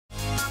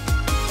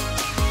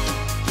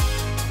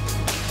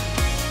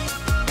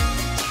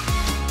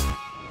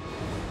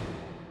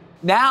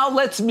Now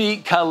let's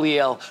meet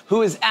Khaleel,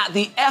 who is at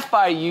the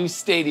FIU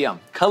Stadium.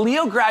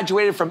 Khaleel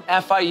graduated from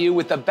FIU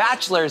with a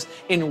bachelor's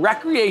in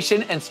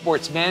recreation and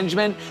sports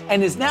management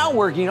and is now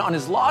working on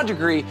his law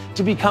degree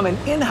to become an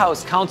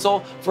in-house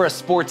counsel for a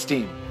sports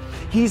team.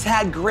 He's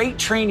had great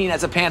training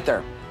as a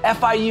Panther.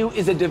 FIU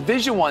is a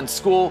Division I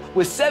school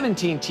with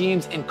 17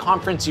 teams in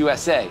Conference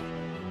USA.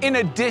 In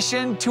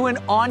addition to an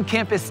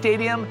on-campus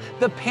stadium,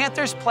 the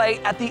Panthers play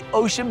at the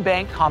Ocean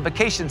Bank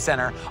Convocation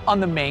Center on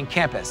the main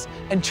campus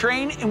and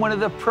train in one of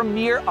the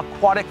premier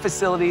aquatic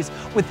facilities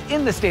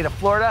within the state of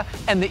Florida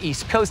and the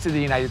East Coast of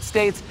the United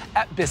States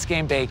at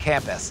Biscayne Bay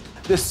campus.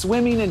 The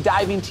swimming and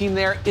diving team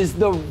there is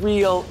the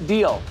real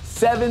deal.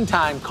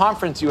 7-time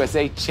Conference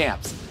USA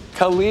champs.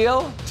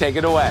 Khaleel, take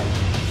it away.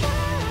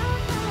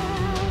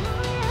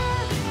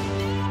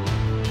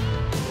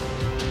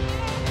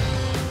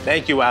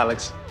 Thank you,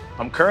 Alex.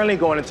 I'm currently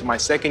going into my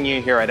second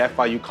year here at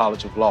FIU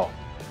College of Law.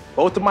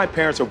 Both of my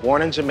parents were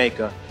born in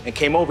Jamaica and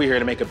came over here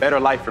to make a better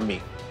life for me.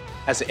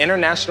 As an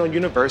international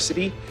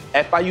university,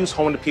 FIU is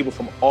home to people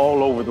from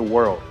all over the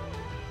world.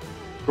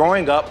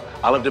 Growing up,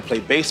 I loved to play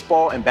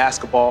baseball and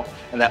basketball,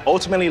 and that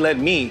ultimately led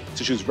me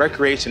to choose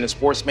recreation and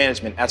sports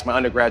management as my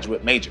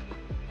undergraduate major.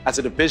 As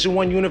a Division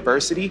I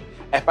university,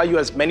 FIU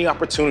has many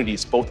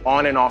opportunities both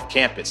on and off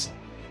campus.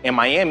 In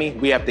Miami,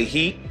 we have the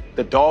Heat,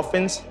 the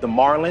Dolphins, the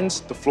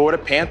Marlins, the Florida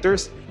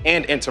Panthers,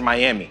 and Inter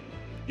Miami.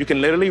 You can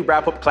literally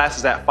wrap up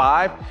classes at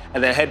 5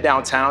 and then head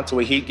downtown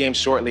to a Heat game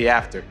shortly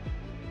after.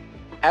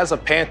 As a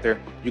Panther,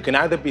 you can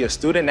either be a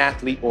student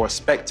athlete or a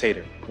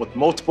spectator with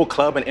multiple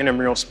club and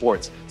intramural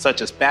sports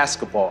such as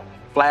basketball,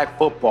 flag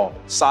football,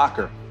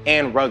 soccer,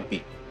 and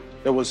rugby.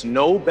 There was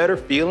no better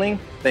feeling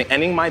than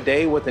ending my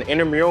day with an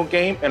intramural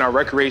game in our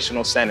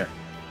recreational center.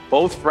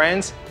 Both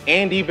friends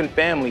and even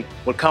family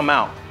would come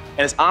out, and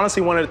it's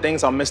honestly one of the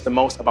things I'll miss the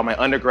most about my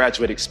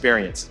undergraduate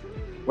experience.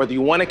 Whether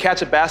you want to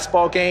catch a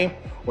basketball game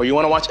or you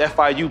want to watch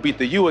FIU beat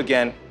the U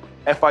again,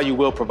 FIU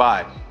will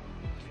provide.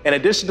 In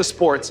addition to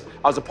sports,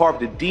 I was a part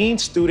of the Dean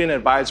Student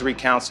Advisory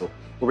Council,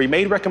 where we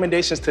made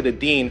recommendations to the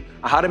dean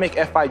on how to make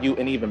FIU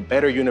an even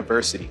better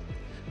university.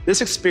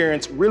 This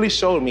experience really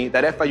showed me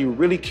that FIU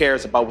really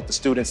cares about what the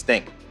students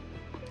think.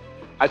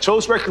 I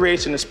chose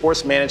recreation and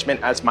sports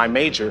management as my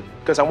major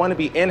because I want to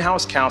be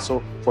in-house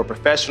counsel for a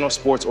professional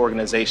sports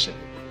organization.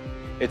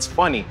 It's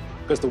funny,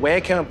 because the way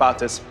I came about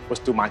this was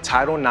through my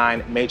Title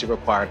IX major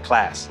required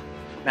class.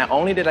 Not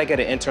only did I get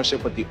an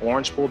internship with the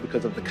Orange Bowl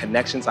because of the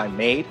connections I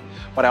made,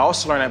 but I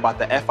also learned about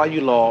the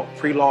FIU Law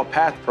Pre-Law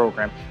Path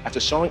program after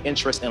showing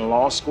interest in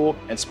law school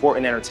and sport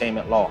and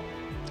entertainment law.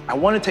 I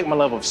wanted to take my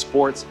love of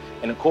sports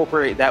and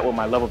incorporate that with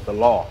my love of the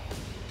law.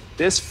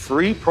 This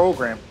free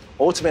program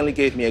ultimately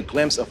gave me a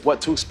glimpse of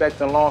what to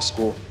expect in law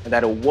school and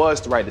that it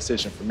was the right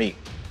decision for me.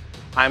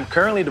 I'm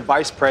currently the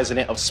Vice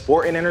President of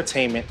Sport and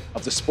Entertainment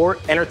of the Sport,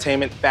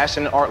 Entertainment,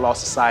 Fashion, and Art Law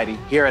Society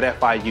here at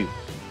FIU.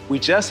 We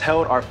just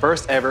held our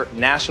first ever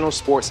National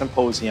Sports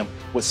Symposium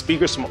with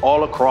speakers from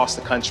all across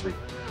the country.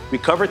 We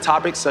covered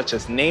topics such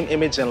as name,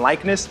 image, and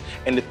likeness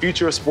and the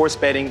future of sports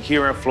betting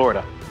here in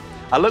Florida.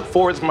 I look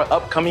forward to my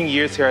upcoming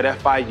years here at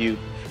FIU,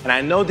 and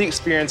I know the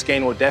experience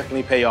gained will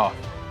definitely pay off.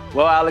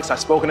 Well, Alex, I've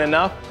spoken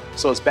enough,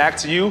 so it's back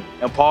to you,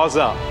 and pause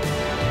up.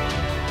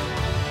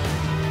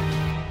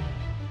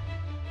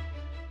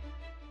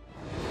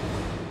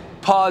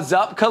 Pause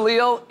up,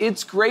 Khaleel.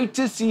 It's great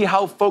to see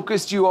how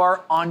focused you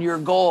are on your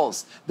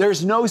goals.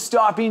 There's no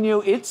stopping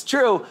you. It's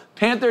true.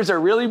 Panthers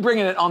are really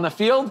bringing it on the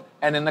field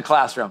and in the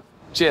classroom.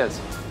 Cheers.